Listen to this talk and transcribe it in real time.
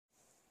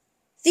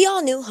The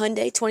all-new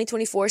Hyundai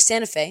 2024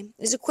 Santa Fe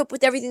is equipped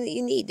with everything that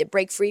you need to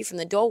break free from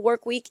the dull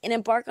work week and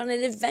embark on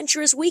an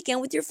adventurous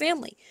weekend with your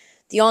family.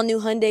 The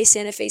all-new Hyundai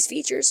Santa Fe's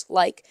features,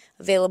 like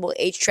available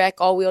H-Track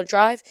all-wheel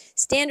drive,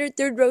 standard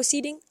third-row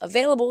seating,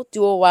 available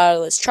dual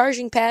wireless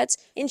charging pads,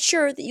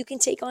 ensure that you can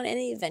take on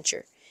any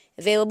adventure.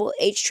 Available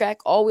H-Track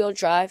all-wheel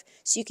drive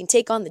so you can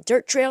take on the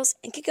dirt trails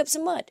and kick up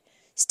some mud.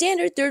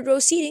 Standard third-row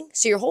seating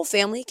so your whole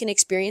family can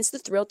experience the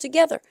thrill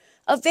together.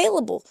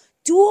 Available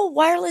dual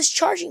wireless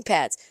charging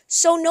pads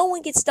so no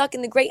one gets stuck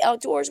in the great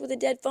outdoors with a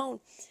dead phone.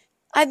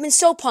 I've been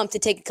so pumped to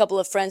take a couple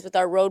of friends with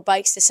our road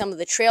bikes to some of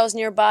the trails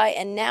nearby,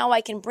 and now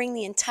I can bring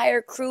the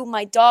entire crew,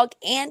 my dog,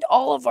 and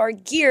all of our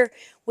gear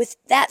with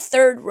that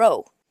third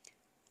row.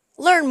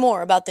 Learn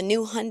more about the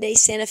new Hyundai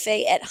Santa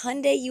Fe at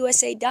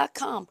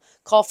HyundaiUSA.com.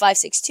 Call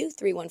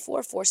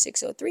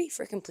 562-314-4603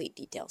 for complete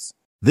details.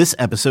 This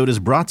episode is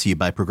brought to you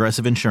by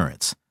Progressive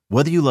Insurance.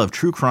 Whether you love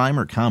true crime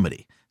or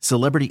comedy,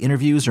 celebrity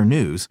interviews or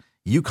news,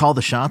 you call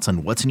the shots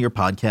on what's in your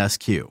podcast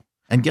queue.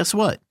 And guess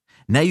what?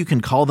 Now you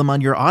can call them on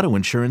your auto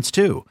insurance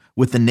too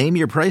with the Name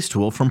Your Price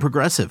tool from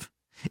Progressive.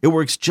 It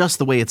works just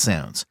the way it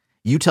sounds.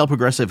 You tell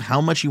Progressive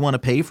how much you want to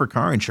pay for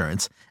car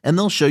insurance, and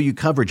they'll show you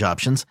coverage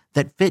options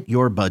that fit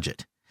your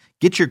budget.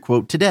 Get your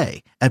quote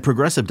today at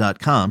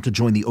Progressive.com to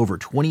join the over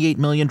 28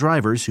 million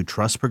drivers who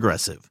trust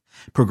Progressive.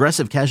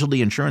 Progressive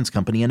Casualty Insurance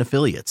Company and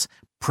Affiliates.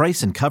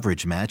 Price and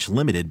coverage match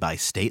limited by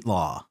state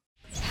law.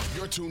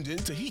 You're tuned in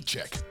to Heat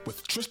Check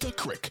with Trista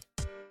Crick.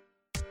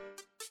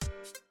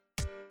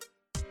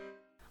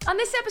 On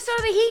this episode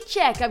of the Heat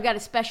Check, I've got a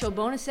special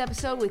bonus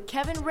episode with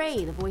Kevin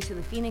Ray, the voice of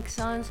the Phoenix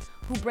Suns,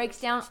 who breaks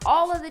down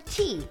all of the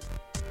tea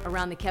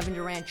around the Kevin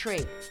Durant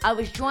trade. I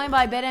was joined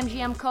by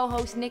BetMGM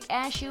co-host Nick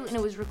Ashew, and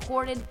it was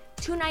recorded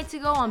 2 nights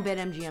ago on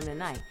BetMGM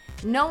Tonight.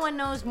 No one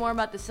knows more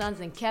about the Suns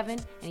than Kevin,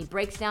 and he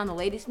breaks down the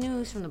latest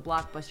news from the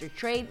blockbuster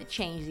trade that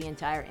changed the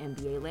entire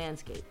NBA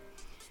landscape.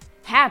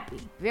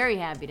 Very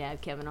happy to have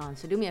Kevin on,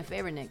 so do me a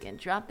favor, Nick, and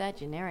drop that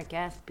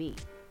generic-ass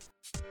beat.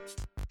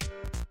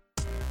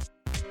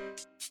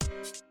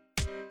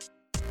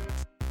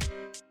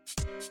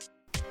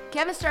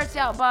 Kevin starts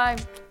out by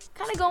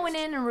kind of going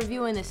in and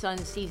reviewing the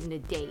Suns season to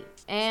date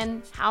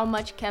and how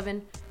much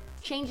Kevin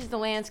changes the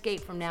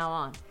landscape from now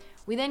on.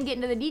 We then get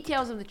into the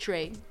details of the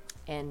trade,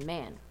 and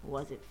man,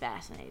 was it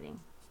fascinating.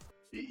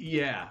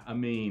 Yeah, I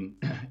mean,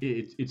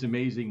 it's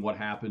amazing what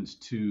happens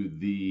to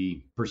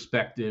the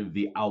perspective,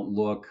 the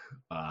outlook,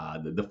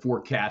 the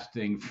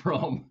forecasting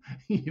from,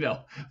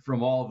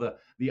 from all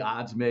the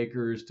odds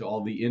makers to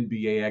all the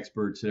NBA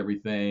experts and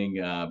everything.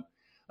 A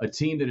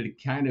team that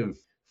had kind of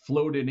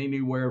floated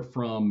anywhere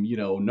from,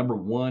 number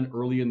one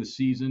early in the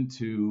season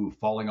to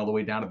falling all the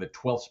way down to the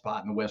 12th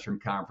spot in the Western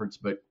Conference.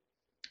 But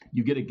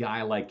you get a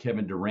guy like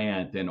Kevin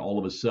Durant, and all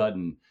of a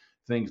sudden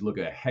things look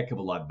a heck of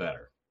a lot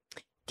better.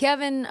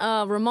 Kevin,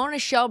 Ramona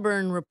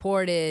Shelburne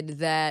reported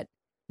that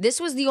this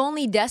was the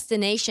only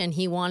destination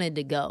he wanted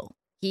to go.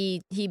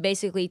 He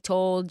basically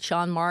told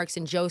Sean Marks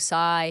and Joe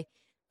Tsai,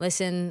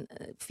 listen,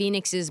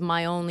 Phoenix is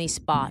my only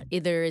spot.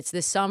 Either it's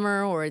this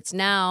summer or it's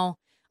now.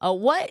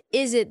 What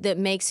is it that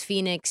makes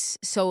Phoenix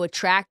so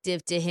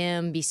attractive to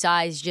him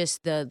besides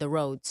just the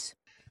roads?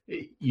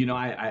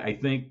 I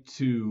think,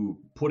 to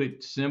put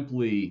it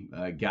simply,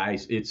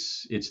 guys,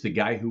 it's the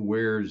guy who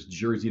wears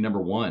jersey number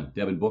 1,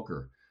 Devin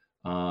Booker.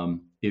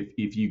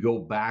 If you go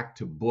back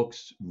to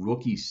Book's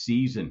rookie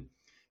season,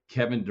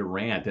 Kevin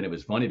Durant, and it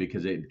was funny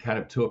because it kind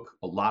of took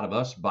a lot of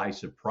us by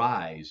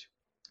surprise,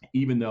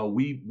 even though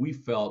we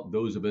felt,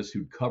 those of us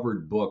who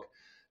covered Book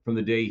from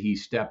the day he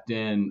stepped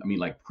in,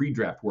 like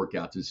pre-draft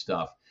workouts and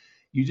stuff,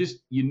 you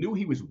knew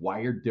he was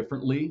wired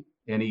differently.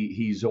 And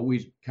he's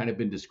always kind of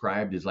been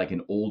described as like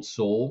an old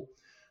soul.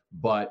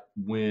 But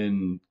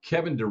when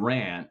Kevin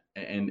Durant,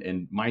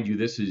 and mind you,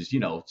 this is,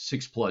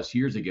 6+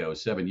 years ago,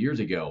 7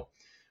 years ago,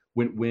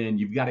 when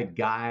you've got a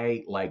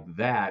guy like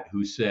that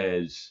who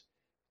says,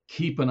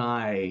 keep an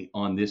eye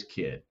on this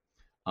kid,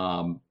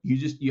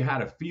 you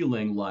had a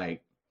feeling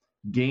like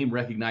game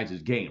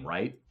recognizes game,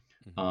 right?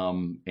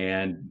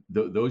 And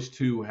those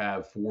two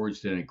have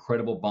forged an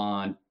incredible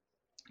bond,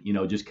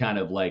 just kind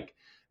of like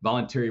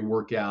voluntary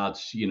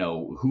workouts,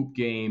 hoop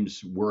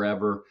games,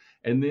 wherever.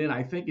 And then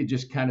I think it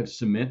just kind of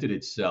cemented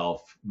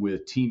itself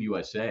with Team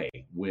USA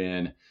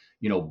when,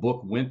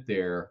 Book went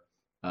there,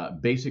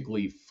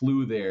 basically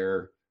flew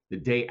there the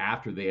day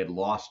after they had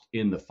lost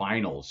in the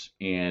finals,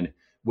 and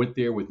went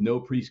there with no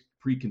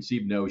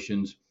preconceived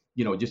notions,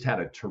 just had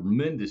a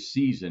tremendous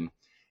season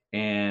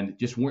and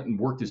just went and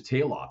worked his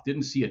tail off.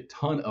 Didn't see a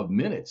ton of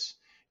minutes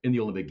in the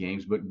Olympic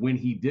Games, but when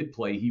he did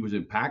play, he was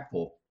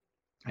impactful.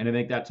 And I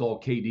think that's all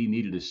KD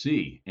needed to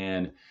see.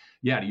 And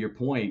yeah, to your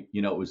point,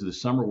 it was the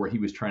summer where he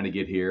was trying to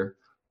get here.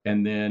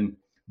 And then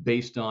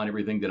based on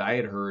everything that I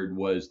had heard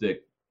was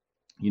that,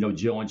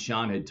 Joe and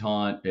Sean had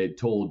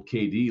told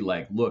KD,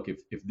 like, look,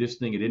 if this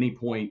thing at any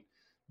point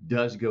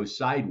does go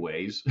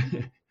sideways,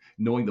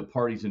 knowing the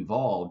parties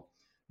involved,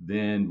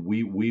 then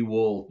we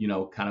will,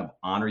 kind of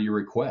honor your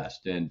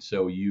request. And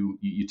so you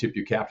tip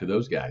your cap to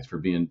those guys for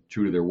being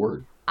true to their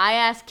word. I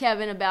asked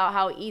Kevin about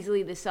how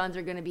easily the Suns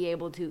are going to be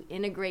able to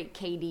integrate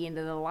KD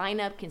into the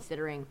lineup,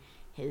 considering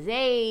his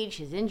age,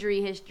 his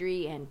injury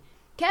history, and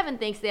Kevin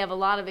thinks they have a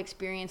lot of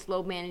experience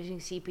load managing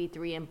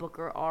CP3 and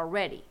Booker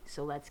already.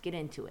 So let's get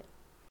into it.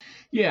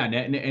 Yeah,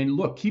 and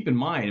look, keep in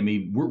mind, I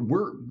mean, we're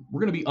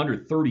going to be under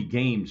 30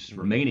 games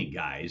remaining,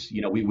 guys.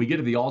 You know, we get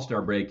to the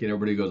All-Star break and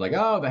everybody goes like,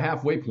 oh, the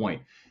halfway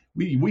point.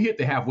 We hit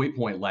the halfway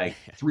point like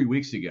 3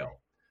 weeks ago.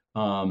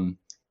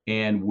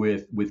 And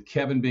with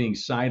Kevin being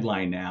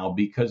sidelined now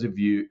because of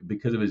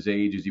his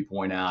age, as you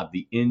point out,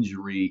 the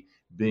injury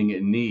being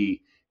at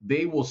knee,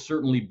 they will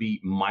certainly be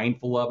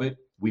mindful of it.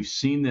 We've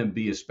seen them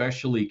be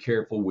especially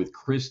careful with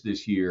Chris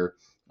this year,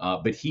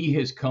 but he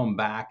has come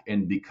back,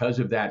 and because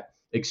of that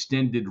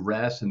extended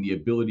rest and the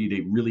ability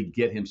to really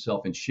get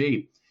himself in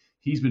shape,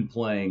 he's been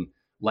playing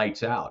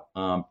lights out.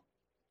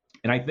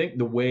 And I think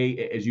the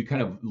way, as you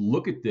kind of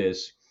look at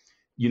this,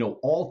 you know,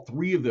 all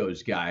three of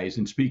those guys,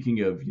 and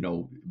speaking of, you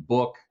know,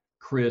 Book,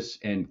 Chris,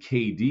 and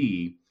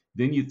KD,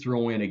 then you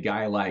throw in a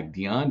guy like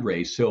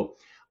DeAndre. So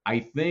I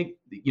think,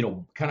 you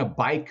know, kind of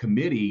by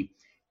committee,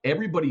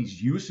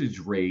 everybody's usage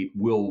rate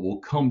will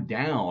come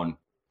down,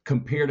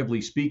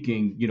 comparatively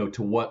speaking, you know,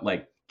 to what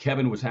like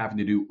Kevin was having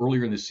to do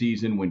earlier in the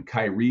season when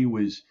Kyrie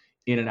was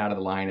in and out of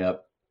the lineup.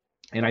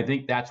 And I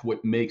think that's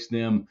what makes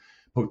them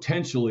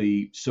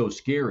potentially so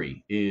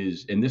scary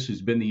is, and this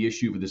has been the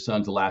issue for the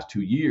Suns the last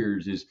 2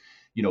 years, is,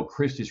 you know,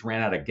 Chris just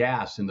ran out of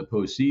gas in the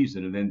postseason,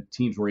 and then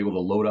teams were able to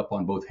load up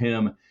on both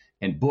him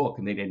and Book,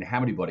 and they didn't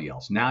have anybody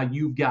else. Now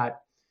you've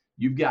got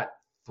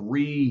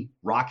three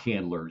rock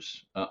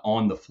handlers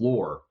on the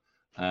floor,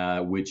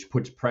 which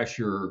puts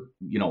pressure,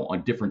 you know,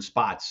 on different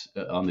spots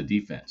on the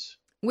defense.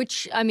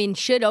 Which, I mean,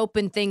 should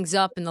open things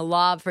up in the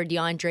lob for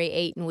DeAndre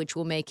Ayton, which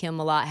will make him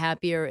a lot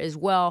happier as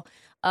well.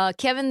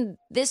 Kevin,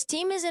 this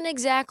team isn't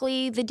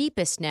exactly the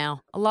deepest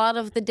now. A lot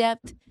of the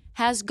depth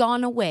has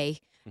gone away.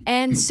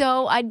 And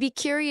so I'd be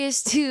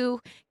curious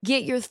to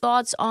get your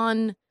thoughts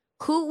on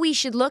who we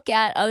should look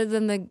at other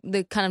than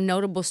the kind of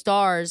notable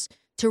stars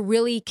to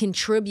really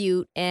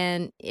contribute.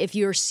 And if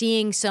you're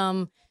seeing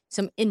some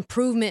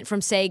improvement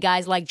from, say,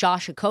 guys like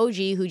Josh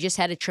Okogie, who just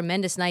had a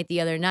tremendous night the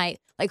other night,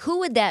 like who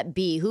would that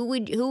be? Who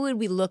would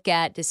we look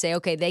at to say,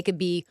 okay, they could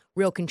be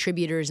real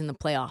contributors in the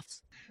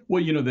playoffs?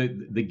 Well, you know,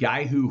 the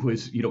guy who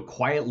was, you know,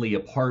 quietly a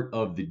part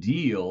of the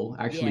deal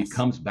actually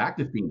comes back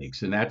to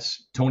Phoenix, and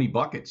that's Tony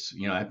Buckets.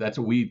 You know, that's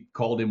what we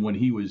called him when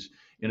he was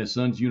in a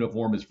Suns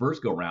uniform his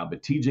first go round.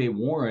 But TJ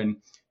Warren,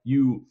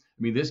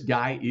 this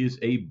guy is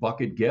a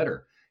bucket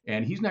getter.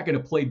 And he's not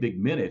going to play big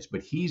minutes,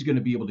 but he's going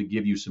to be able to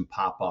give you some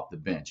pop off the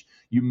bench.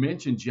 You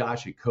mentioned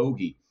Josh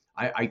Okogie.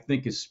 I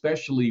think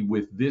especially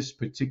with this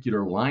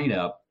particular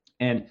lineup,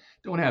 and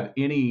don't have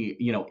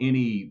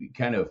any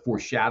kind of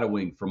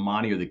foreshadowing from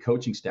Monty or the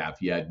coaching staff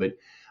yet, but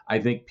I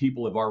think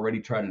people have already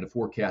tried to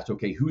forecast,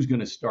 okay, who's going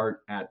to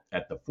start at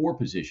the 4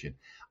 position.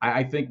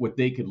 I think what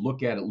they could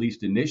look at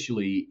least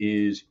initially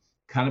is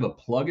kind of a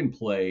plug and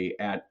play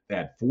at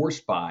that 4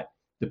 spot,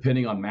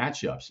 depending on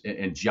matchups.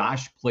 And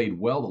Josh played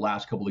well the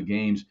last couple of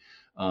games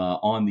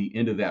on the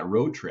end of that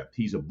road trip.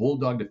 He's a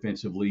bulldog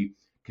defensively,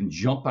 can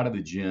jump out of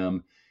the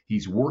gym.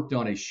 He's worked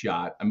on his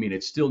shot. I mean,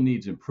 it still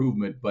needs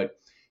improvement, but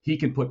he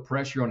can put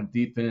pressure on a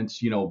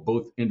defense, you know,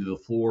 both into the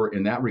floor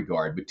in that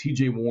regard. But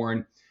TJ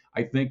Warren,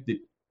 I think that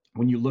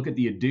when you look at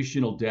the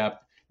additional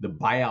depth, the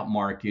buyout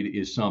market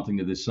is something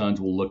that the Suns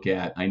will look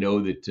at. I know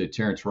that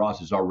Terrence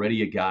Ross is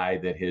already a guy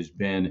that has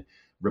been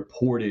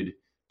reported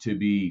to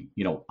be,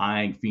 you know,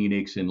 eyeing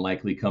Phoenix and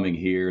likely coming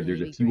here.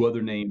 There's a few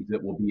other names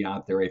that will be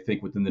out there, I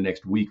think, within the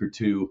next week or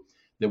two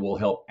that will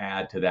help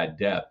add to that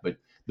depth. But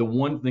the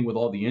one thing with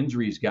all the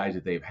injuries, guys,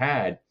 that they've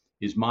had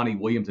is Monty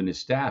Williams and his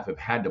staff have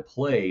had to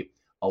play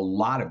a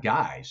lot of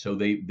guys. So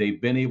they've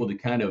been able to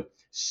kind of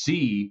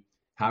see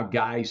how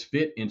guys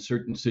fit in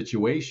certain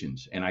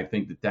situations. And I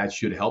think that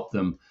should help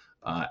them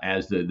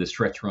as the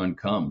stretch run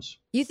comes.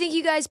 You think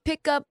you guys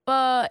pick up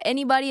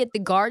anybody at the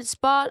guard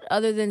spot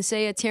other than,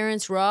 say, a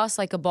Terrence Ross,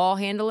 like a ball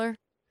handler?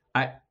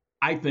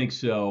 I think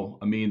so.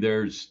 I mean,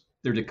 there's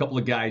a couple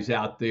of guys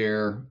out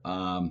there.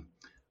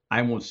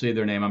 I won't say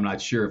their name. I'm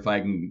not sure if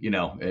I can, you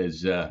know,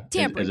 as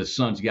a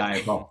Suns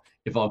guy,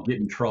 if I'll get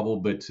in trouble.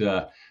 But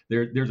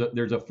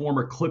there's a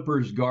former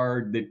Clippers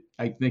guard that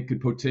I think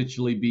could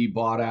potentially be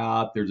bought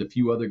out. There's a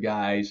few other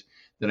guys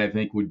that I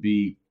think would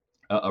be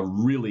a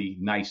really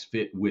nice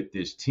fit with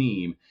this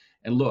team.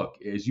 And look,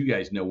 as you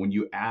guys know, when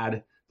you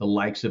add the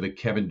likes of a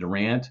Kevin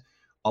Durant,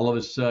 all of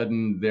a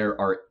sudden there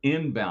are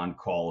inbound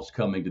calls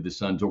coming to the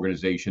Suns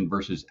organization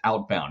versus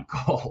outbound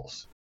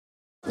calls.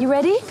 You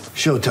ready?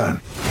 Showtime.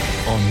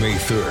 On May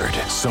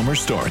 3rd, summer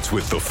starts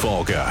with The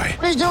Fall Guy.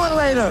 Let's do it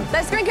later.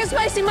 Let's drink a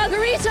spicy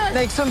margarita.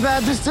 Make some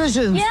bad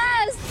decisions.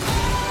 Yes.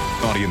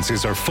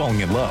 Audiences are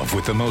falling in love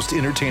with the most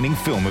entertaining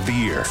film of the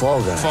year.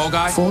 Fall Guy. Fall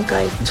Guy? Fall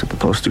guy. That's what the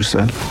poster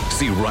said.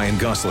 See Ryan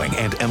Gosling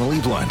and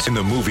Emily Blunt in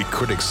the movie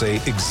critics say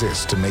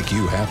exists to make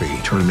you happy.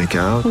 Trying to make it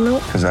out?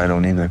 Nope. Because I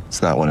don't either.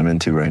 It's not what I'm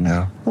into right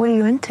now. What are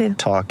you into?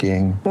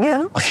 Talking.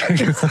 Yeah.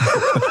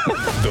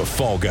 The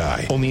Fall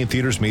Guy. Only in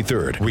theaters May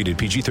 3rd. Rated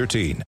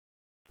PG-13.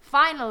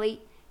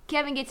 Finally,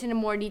 Kevin gets into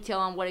more detail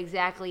on what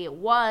exactly it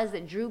was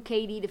that drew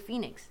KD to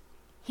Phoenix.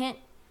 Hint,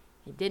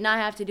 it did not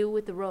have to do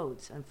with the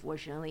roads.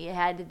 Unfortunately, it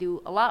had to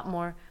do a lot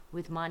more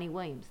with Monty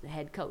Williams, the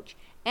head coach.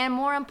 And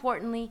more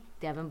importantly,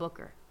 Devin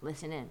Booker.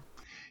 Listen in.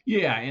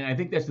 Yeah, and I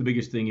think that's the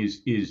biggest thing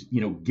is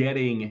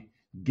getting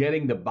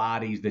the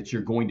bodies that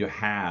you're going to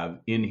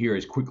have in here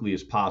as quickly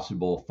as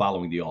possible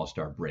following the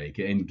All-Star break,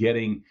 and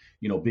getting,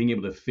 being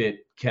able to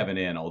fit Kevin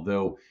in.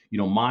 Although,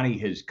 Monty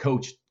has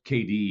coached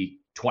KD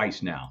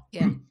twice now.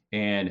 Yeah.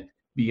 And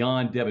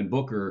beyond Devin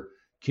Booker,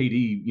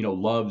 KD,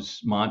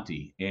 loves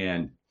Monty,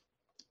 and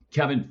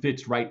Kevin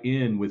fits right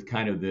in with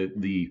kind of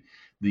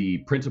the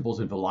principles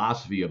and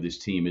philosophy of this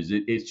team.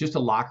 It's just a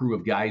locker room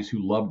of guys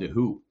who love to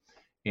hoop.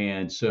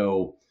 And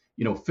so,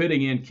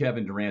 fitting in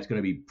Kevin Durant's going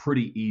to be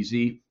pretty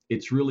easy.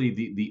 It's really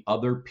the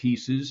other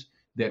pieces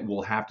that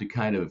will have to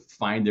kind of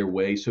find their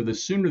way. So the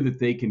sooner that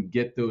they can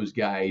get those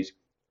guys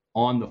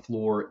on the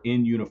floor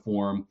in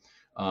uniform,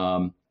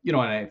 and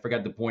I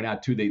forgot to point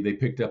out too, they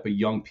picked up a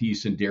young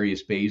piece in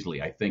Darius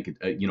Baisley. I think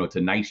it's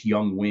a nice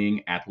young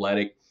wing,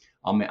 athletic.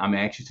 I'm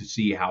anxious to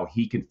see how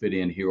he can fit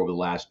in here over the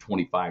last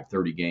 25,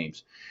 30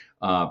 games.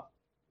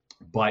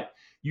 But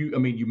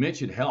you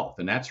mentioned health,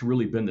 and that's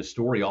really been the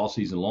story all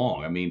season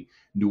long. I mean,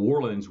 New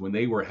Orleans, when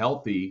they were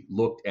healthy,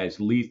 looked as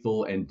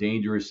lethal and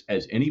dangerous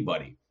as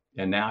anybody.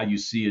 And now you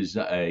see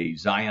a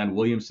Zion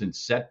Williamson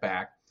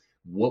setback.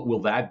 What will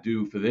that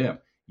do for them?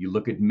 You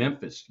look at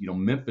Memphis.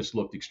 Memphis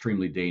looked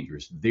extremely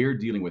dangerous. They're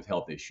dealing with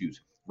health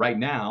issues. Right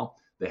now,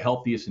 the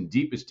healthiest and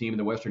deepest team in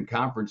the Western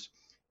Conference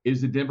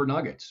is the Denver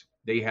Nuggets.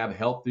 They have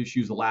health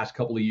issues the last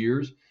couple of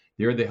years.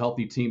 They're the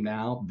healthy team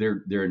now.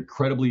 They're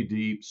incredibly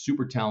deep,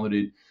 super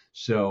talented.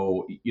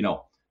 So,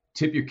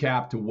 tip your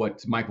cap to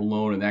what Mike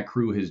Malone and that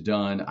crew has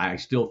done. I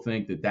still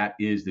think that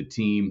is the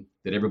team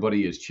that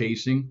everybody is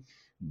chasing.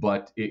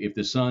 But if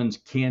the Suns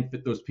can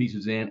fit those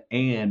pieces in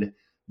and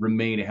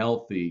remain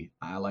healthy,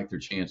 I like their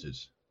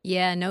chances.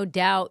 Yeah, no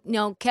doubt.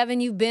 Kevin,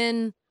 you've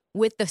been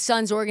with the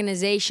Suns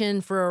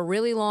organization for a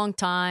really long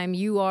time.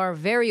 You are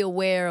very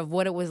aware of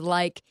what it was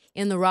like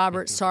in the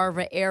Robert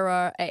Sarver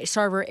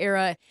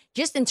era,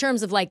 just in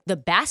terms of like the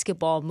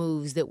basketball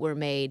moves that were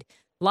made.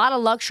 A lot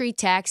of luxury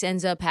tax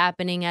ends up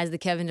happening as the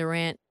Kevin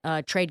Durant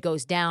trade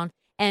goes down.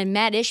 And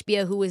Matt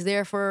Ishbia, who was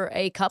there for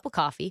a cup of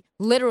coffee,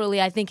 literally,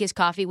 I think his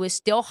coffee was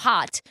still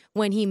hot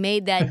when he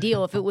made that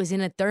deal, if it was in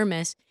a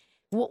thermos.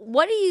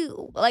 What do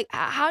you like?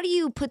 How do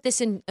you put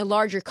this in a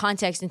larger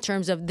context in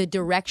terms of the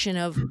direction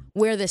of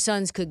where the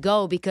Suns could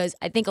go? Because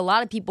I think a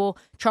lot of people,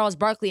 Charles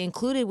Barkley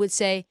included, would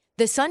say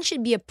the Suns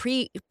should be a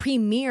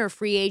premier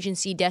free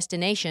agency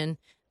destination.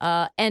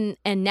 And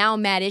now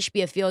Matt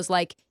Ishbia feels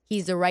like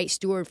he's the right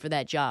steward for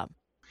that job.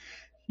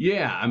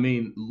 Yeah, I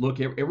mean,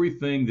 look,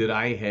 everything that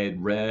I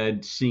had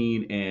read,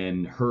 seen,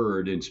 and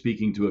heard, and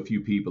speaking to a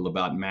few people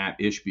about Matt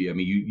Ishbia, I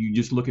mean, you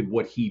just look at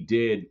what he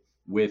did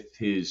with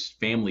his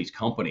family's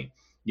company.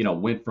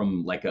 Went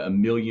from like $1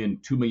 million,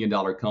 $2 million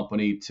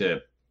company to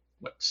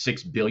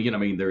 $6 billion. I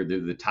mean, they're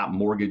the top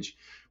mortgage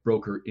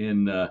broker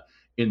in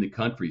the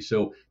country.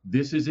 So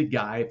this is a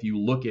guy, if you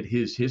look at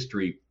his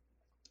history,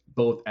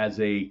 both as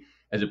a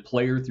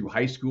player through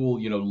high school,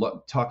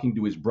 talking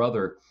to his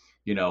brother,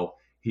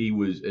 he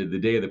was the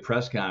day of the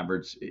press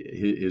conference,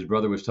 his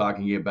brother was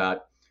talking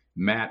about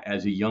Matt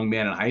as a young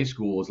man in high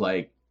school. Was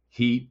like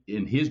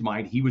in his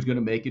mind, he was going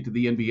to make it to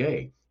the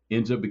NBA.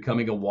 Ends up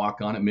becoming a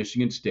walk-on at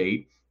Michigan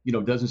State.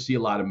 Doesn't see a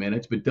lot of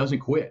minutes, but doesn't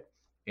quit.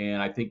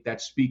 And I think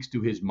that speaks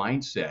to his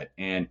mindset.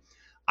 And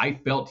I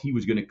felt he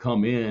was going to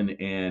come in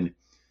and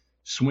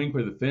swing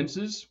for the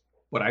fences,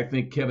 but I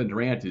think Kevin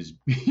Durant is,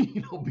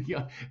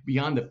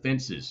 beyond the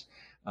fences.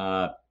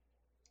 I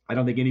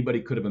don't think anybody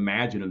could have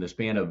imagined in the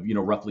span of,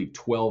 roughly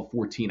 12,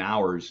 14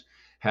 hours,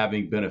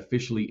 having been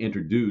officially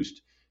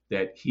introduced,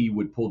 that he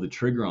would pull the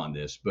trigger on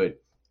this.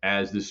 But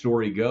as the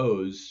story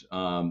goes,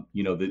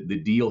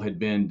 the deal had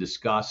been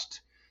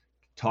discussed,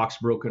 talks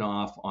broken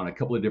off on a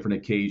couple of different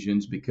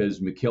occasions, because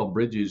Mikal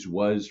Bridges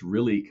was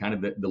really kind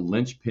of the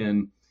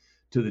linchpin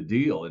to the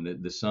deal.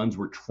 And the Suns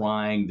were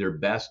trying their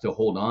best to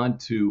hold on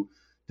to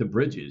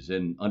Bridges,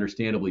 and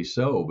understandably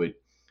so. But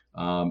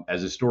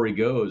as the story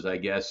goes, I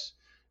guess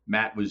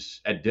Matt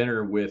was at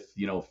dinner with,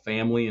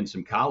 family and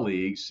some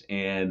colleagues.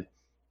 And,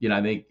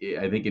 I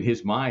think in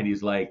his mind,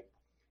 he's like,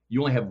 you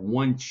only have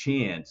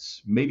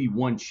maybe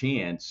one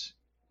chance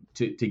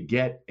to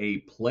get a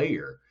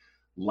player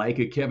like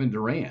a Kevin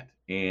Durant.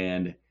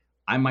 And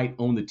I might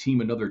own the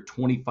team another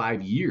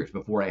 25 years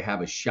before I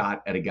have a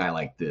shot at a guy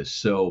like this.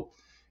 So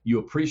you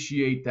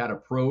appreciate that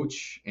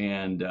approach,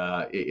 and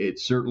it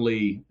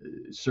certainly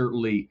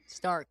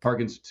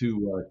harkens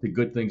to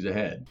good things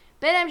ahead.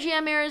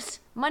 BetMGM airs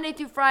Monday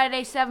through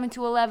Friday, 7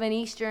 to 11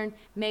 Eastern.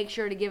 Make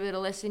sure to give it a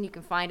listen. You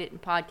can find it in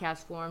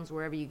podcast forums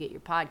wherever you get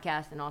your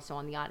podcast, and also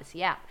on the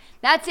Odyssey app.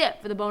 That's it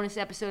for the bonus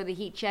episode of the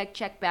Heat Check.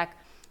 Check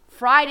back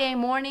Friday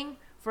morning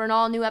for an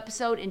all-new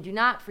episode, and do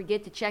not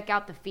forget to check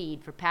out the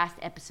feed for past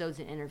episodes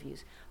and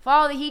interviews.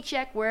 Follow the Heat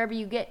Check wherever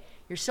you get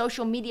your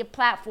social media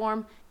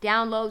platform.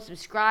 Download,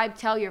 subscribe,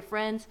 tell your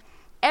friends.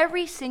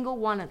 every single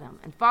one of them.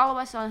 And follow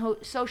us on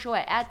social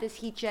at This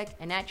Heat Check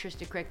and at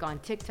Trista Crick on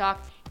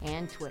TikTok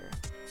and Twitter.